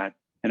forgotten that,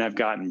 and I've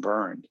gotten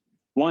burned.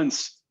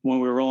 Once, when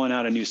we were rolling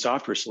out a new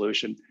software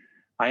solution,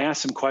 I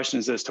asked some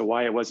questions as to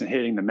why it wasn't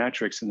hitting the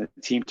metrics, and the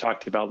team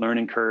talked about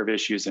learning curve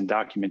issues and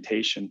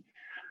documentation.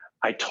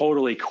 I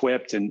totally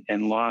quipped and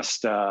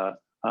lost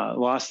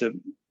the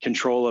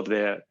control of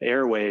the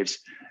airwaves,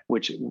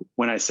 which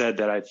when I said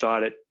that, I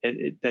thought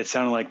that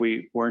sounded like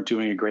we weren't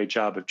doing a great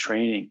job of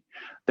training.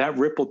 That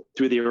rippled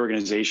through the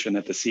organization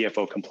that the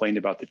CFO complained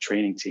about the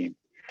training team.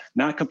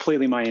 Not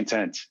completely my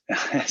intent.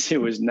 It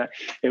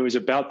was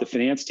about the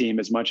finance team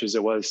as much as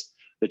it was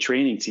the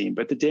training team,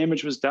 but the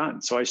damage was done.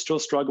 So I still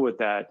struggle with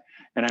that,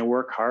 and I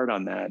work hard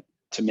on that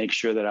to make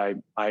sure that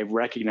I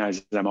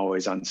recognize that I'm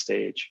always on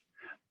stage.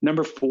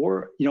 Number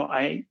four,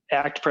 I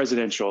act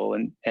presidential,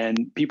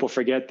 and people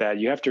forget that.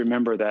 You have to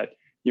remember that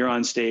you're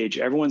on stage,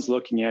 everyone's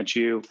looking at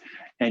you,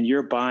 and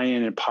your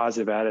buy-in and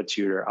positive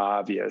attitude are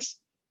obvious.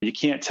 You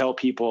can't tell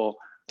people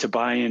to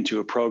buy into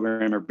a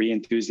program or be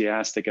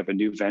enthusiastic of a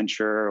new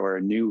venture or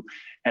a new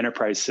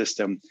enterprise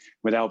system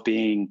without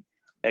being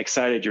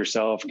excited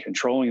yourself,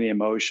 controlling the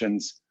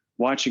emotions,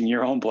 watching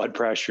your own blood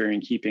pressure,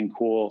 and keeping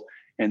cool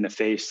in the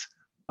face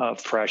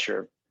of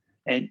pressure.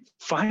 And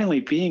finally,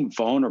 being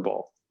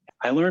vulnerable.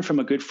 I learned from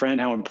a good friend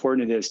how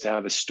important it is to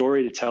have a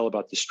story to tell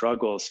about the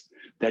struggles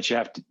that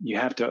you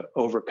have to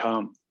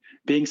overcome.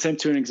 Being sent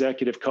to an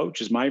executive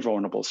coach is my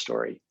vulnerable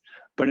story.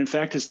 But in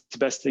fact, it's the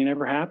best thing that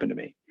ever happened to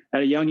me.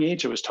 At a young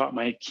age, I was taught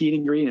my key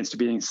ingredients to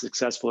being a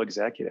successful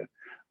executive.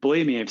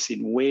 Believe me, I've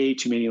seen way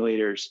too many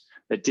leaders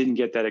that didn't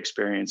get that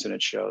experience, and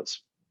it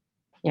shows.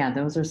 Yeah,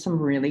 those are some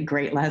really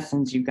great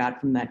lessons you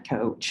got from that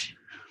coach.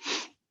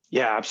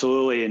 Yeah,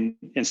 absolutely.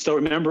 And still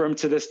remember them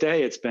to this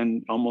day. It's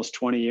been almost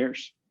 20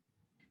 years.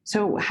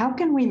 So how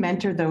can we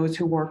mentor those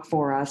who work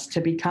for us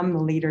to become the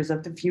leaders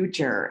of the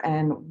future?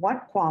 And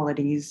what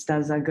qualities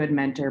does a good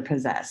mentor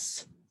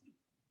possess?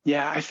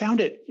 Yeah, I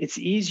found it's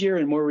easier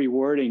and more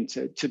rewarding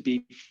to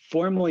be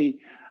formally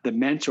the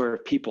mentor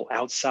of people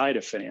outside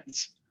of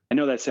finance. I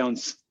know that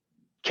sounds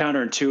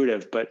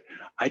counterintuitive, but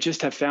I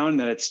just have found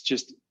that it's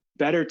just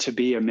better to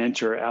be a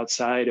mentor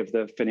outside of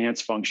the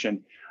finance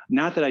function.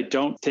 Not that I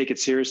don't take it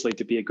seriously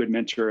to be a good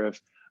mentor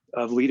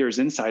of leaders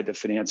inside the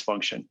finance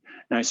function.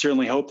 And I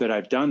certainly hope that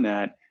I've done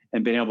that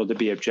and been able to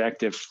be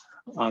objective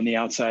on the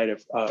outside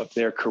of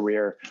their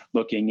career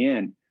looking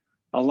in.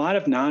 A lot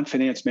of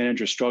non-finance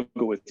managers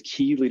struggle with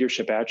key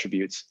leadership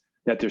attributes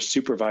that their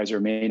supervisor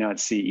may not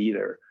see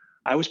either.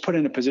 I was put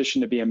in a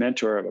position to be a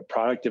mentor of a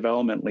product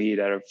development lead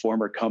at a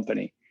former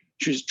company.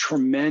 She was a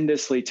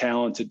tremendously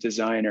talented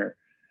designer.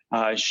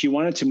 She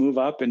wanted to move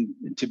up and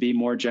to be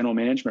more general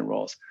management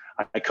roles.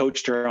 I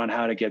coached her on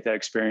how to get that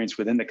experience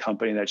within the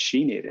company that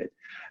she needed.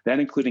 That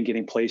included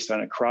getting placed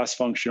on a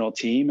cross-functional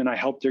team, and I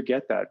helped her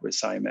get that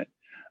assignment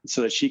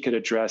so that she could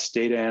address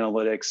data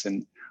analytics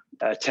and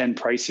attend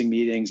pricing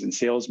meetings and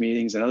sales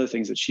meetings and other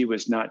things that she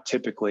was not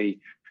typically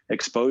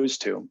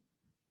exposed to.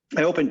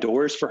 I opened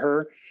doors for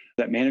her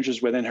that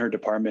managers within her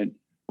department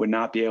would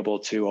not be able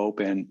to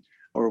open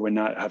or would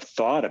not have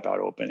thought about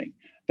opening.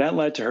 That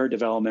led to her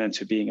development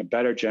into being a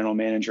better general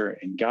manager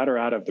and got her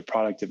out of the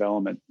product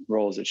development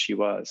roles that she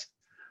was.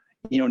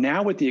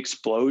 Now with the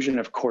explosion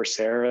of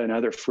Coursera and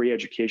other free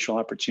educational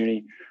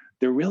opportunity,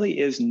 there really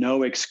is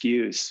no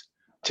excuse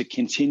to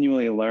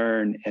continually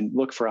learn and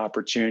look for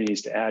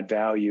opportunities to add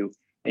value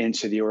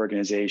into the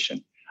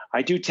organization.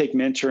 I do take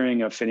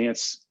mentoring of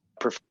finance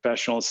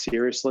professionals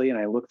seriously, and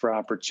I look for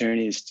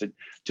opportunities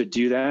to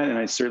do that. And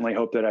I certainly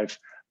hope that I've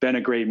been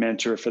a great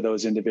mentor for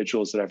those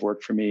individuals that have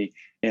worked for me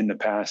in the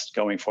past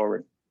going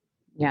forward.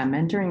 Yeah,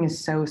 mentoring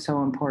is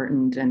so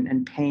important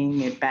and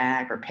paying it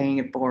back or paying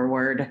it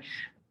forward.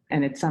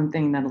 And it's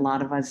something that a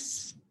lot of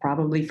us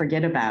probably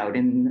forget about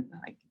in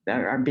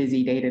our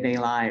busy day-to-day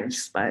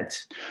lives. But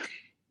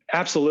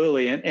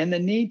absolutely. And the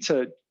need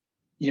to,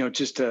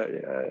 just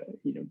to,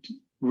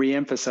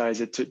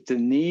 reemphasize it, the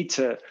need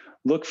to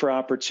look for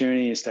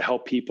opportunities to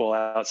help people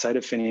outside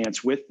of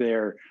finance with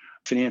their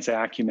finance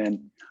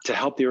acumen, to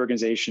help the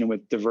organization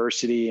with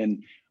diversity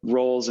and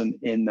roles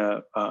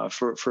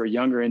for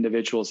younger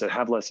individuals that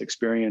have less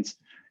experience,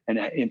 and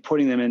in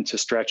putting them into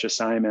stretch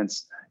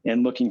assignments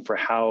and looking for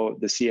how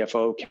the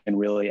CFO can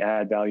really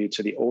add value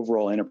to the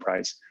overall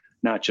enterprise,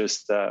 not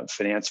just the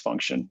finance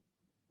function.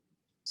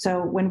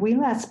 So when we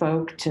last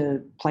spoke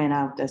to plan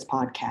out this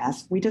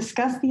podcast, we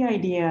discussed the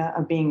idea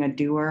of being a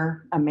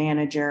doer, a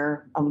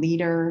manager, a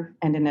leader,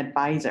 and an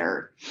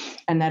advisor,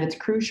 and that it's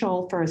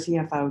crucial for a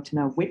CFO to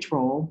know which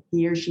role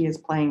he or she is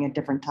playing at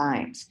different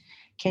times.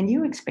 Can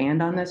you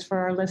expand on this for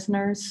our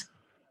listeners?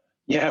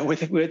 Yeah,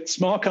 with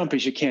small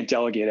companies, you can't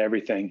delegate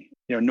everything,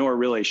 nor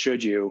really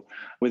should you.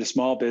 With a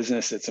small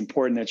business, it's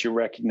important that you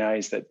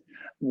recognize that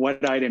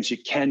what items you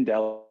can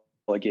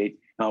delegate,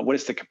 what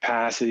is the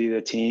capacity of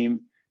the team,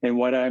 and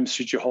what items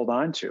should you hold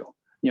on to.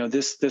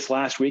 This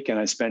last weekend,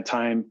 I spent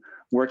time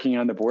working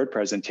on the board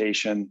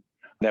presentation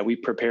that we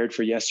prepared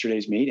for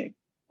yesterday's meeting.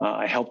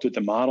 I helped with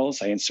the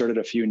models. I inserted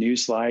a few new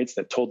slides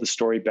that told the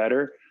story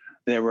better.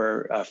 There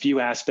were a few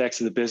aspects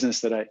of the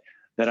business that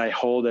I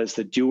hold as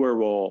the doer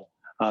role.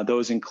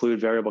 Those include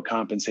variable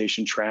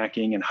compensation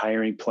tracking and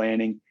hiring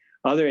planning.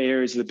 Other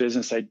areas of the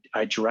business,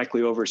 I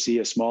directly oversee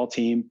a small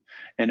team,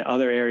 and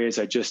other areas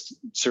I just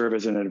serve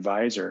as an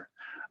advisor.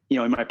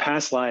 In my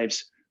past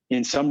lives,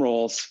 in some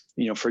roles,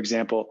 for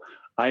example,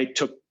 I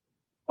took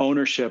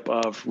ownership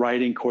of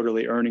writing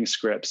quarterly earnings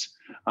scripts.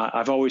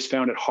 I've always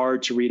found it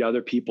hard to read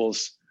other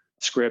people's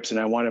scripts, and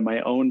I wanted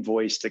my own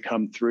voice to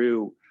come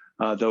through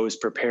those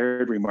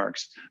prepared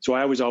remarks. So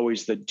I was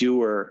always the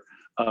doer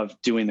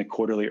of doing the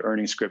quarterly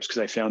earnings scripts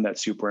because I found that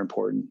super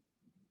important.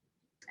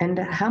 And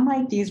how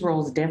might these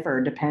roles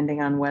differ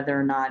depending on whether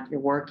or not you're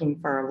working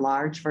for a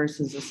large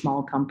versus a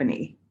small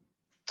company?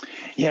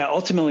 Yeah,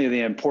 ultimately,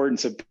 the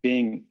importance of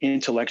being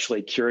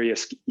intellectually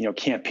curious,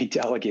 can't be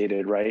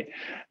delegated, right?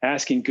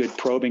 Asking good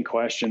probing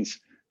questions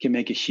can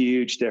make a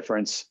huge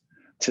difference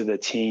to the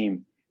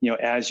team.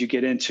 As you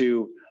get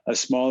into a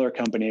smaller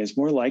company, it's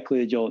more likely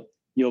that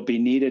you'll be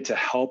needed to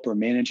help or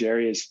manage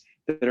areas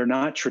that are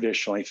not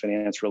traditionally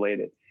finance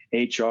related: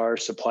 HR,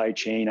 supply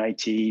chain,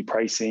 IT,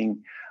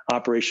 pricing,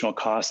 operational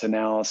cost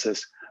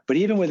analysis. But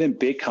even within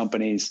big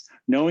companies,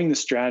 knowing the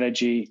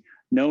strategy,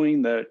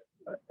 knowing the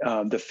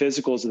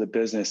physicals of the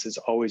business is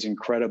always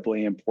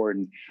incredibly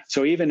important.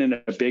 So even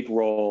in a big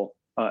role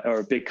or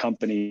a big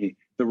company,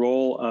 the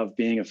role of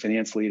being a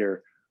finance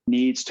leader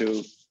needs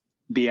to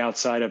be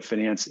outside of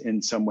finance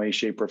in some way,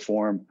 shape, or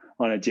form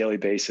on a daily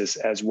basis,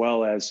 as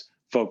well as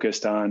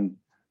focused on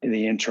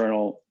the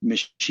internal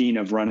machine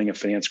of running a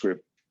finance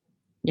group.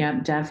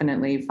 Yeah,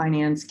 definitely.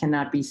 Finance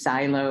cannot be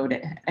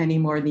siloed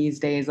anymore these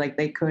days like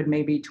they could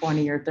maybe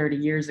 20 or 30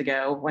 years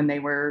ago when they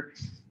were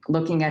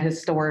looking at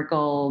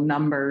historical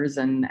numbers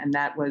and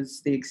that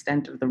was the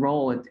extent of the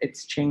role.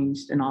 It's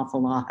changed an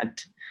awful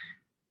lot.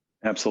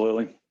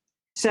 Absolutely.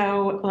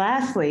 So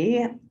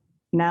lastly,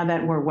 now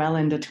that we're well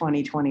into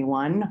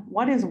 2021,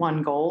 what is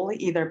one goal,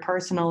 either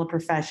personal or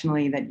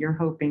professionally, that you're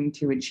hoping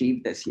to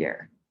achieve this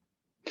year?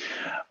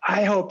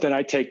 I hope that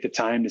I take the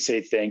time to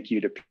say thank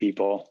you to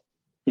people.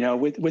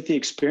 With the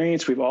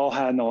experience we've all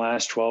had in the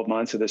last 12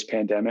 months of this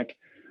pandemic,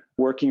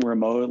 working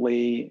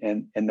remotely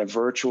and the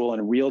virtual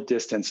and real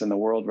distance in the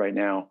world right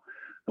now,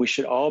 we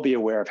should all be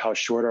aware of how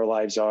short our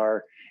lives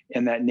are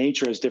and that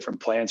nature has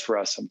different plans for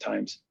us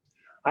sometimes.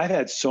 I've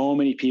had so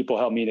many people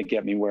help me to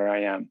get me where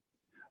I am,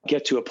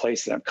 get to a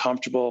place that I'm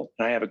comfortable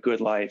and I have a good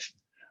life.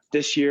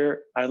 This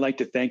year, I'd like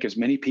to thank as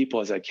many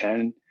people as I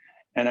can.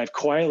 And I've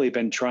quietly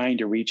been trying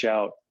to reach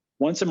out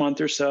once a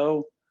month or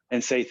so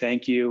and say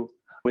thank you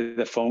with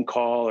a phone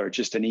call or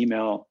just an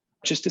email,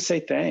 just to say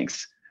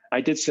thanks.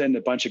 I did send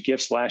a bunch of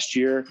gifts last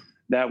year.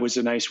 That was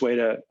a nice way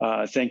to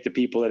thank the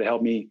people that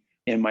helped me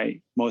in my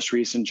most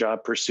recent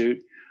job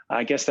pursuit.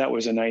 I guess that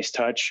was a nice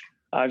touch.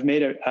 I've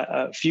made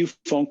a few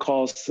phone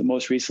calls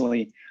most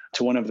recently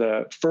to one of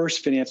the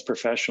first finance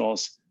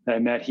professionals that I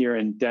met here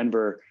in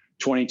Denver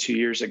 22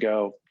 years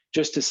ago,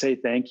 just to say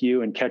thank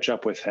you and catch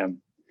up with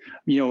him.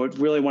 I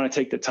really want to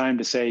take the time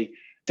to say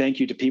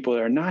thank you to people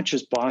that are not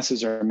just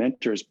bosses or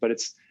mentors, but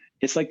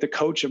it's like the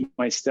coach of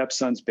my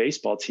stepson's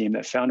baseball team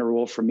that found a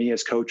role for me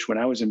as coach when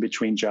I was in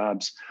between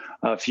jobs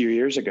a few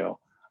years ago.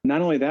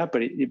 Not only that,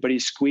 but he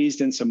squeezed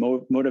in some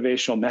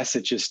motivational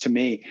messages to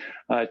me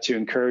to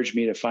encourage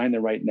me to find the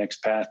right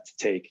next path to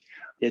take.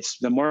 It's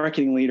the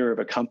marketing leader of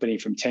a company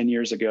from 10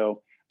 years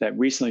ago that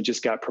recently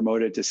just got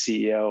promoted to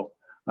CEO,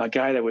 a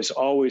guy that was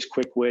always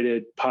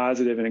quick-witted,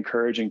 positive, and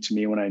encouraging to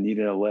me when I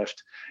needed a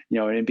lift.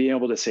 And being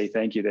able to say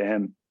thank you to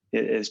him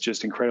is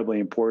just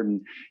incredibly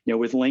important.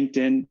 With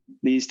LinkedIn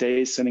these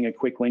days, sending a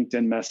quick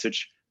LinkedIn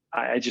message,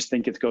 I just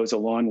think it goes a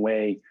long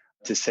way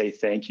to say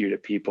thank you to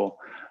people.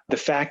 The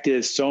fact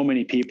is, so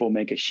many people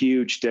make a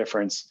huge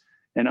difference.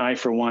 And I,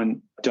 for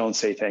one, don't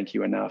say thank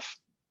you enough.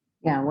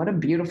 Yeah, what a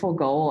beautiful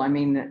goal. I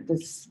mean,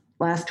 this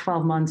last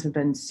 12 months have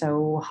been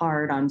so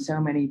hard on so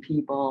many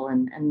people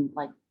and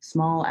like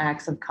small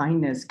acts of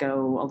kindness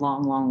go a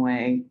long, long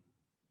way.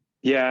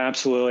 Yeah,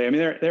 absolutely. I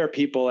mean, there are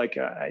people like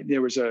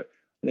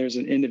there's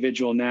an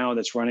individual now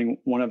that's running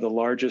one of the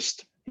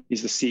largest,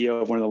 he's the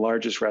CEO of one of the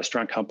largest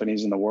restaurant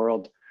companies in the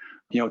world.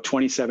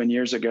 27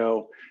 years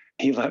ago,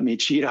 he let me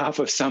cheat off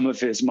of some of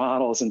his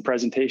models and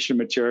presentation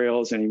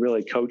materials, and he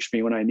really coached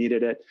me when I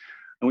needed it.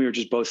 And we were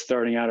just both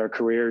starting out our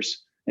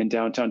careers in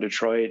downtown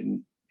Detroit,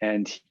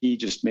 and he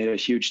just made a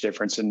huge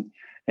difference in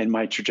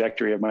my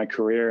trajectory of my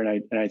career.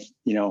 And I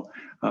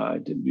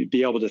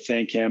be able to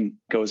thank him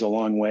goes a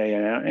long way,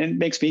 and it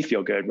makes me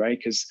feel good, right?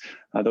 Because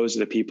those are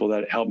the people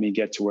that helped me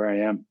get to where I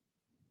am.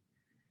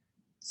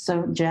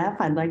 So,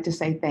 Jeff, I'd like to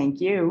say thank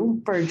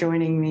you for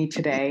joining me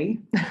today.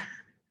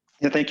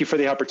 Yeah, thank you for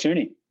the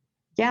opportunity.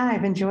 Yeah,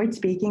 I've enjoyed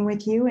speaking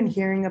with you and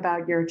hearing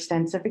about your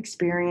extensive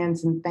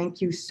experience. And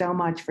thank you so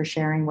much for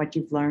sharing what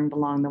you've learned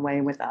along the way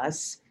with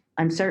us.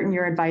 I'm certain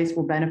your advice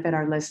will benefit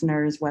our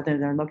listeners, whether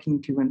they're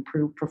looking to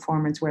improve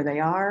performance where they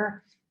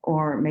are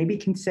or maybe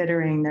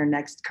considering their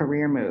next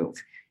career move.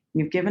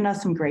 You've given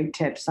us some great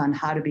tips on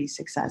how to be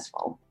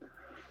successful.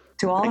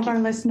 To all of our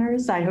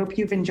listeners, I hope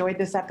you've enjoyed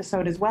this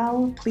episode as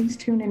well. Please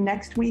tune in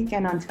next week.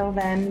 And until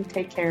then,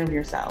 take care of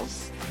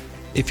yourselves.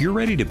 If you're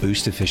ready to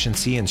boost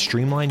efficiency and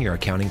streamline your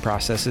accounting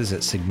processes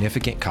at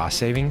significant cost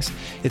savings,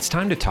 it's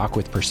time to talk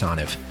with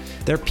Personiv.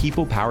 Their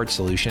people-powered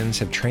solutions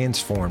have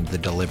transformed the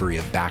delivery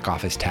of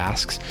back-office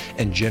tasks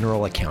and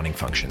general accounting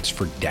functions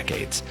for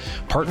decades,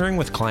 partnering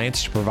with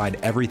clients to provide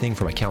everything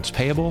from accounts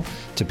payable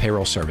to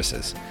payroll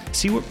services.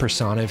 See what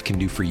Personiv can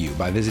do for you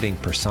by visiting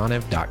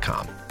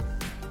personiv.com.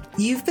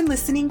 You've been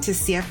listening to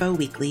CFO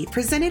Weekly,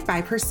 presented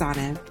by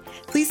Personiv.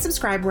 Please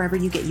subscribe wherever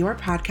you get your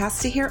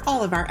podcasts to hear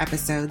all of our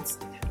episodes.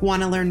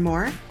 Want to learn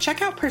more?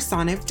 Check out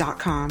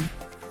personiv.com.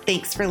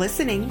 Thanks for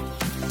listening.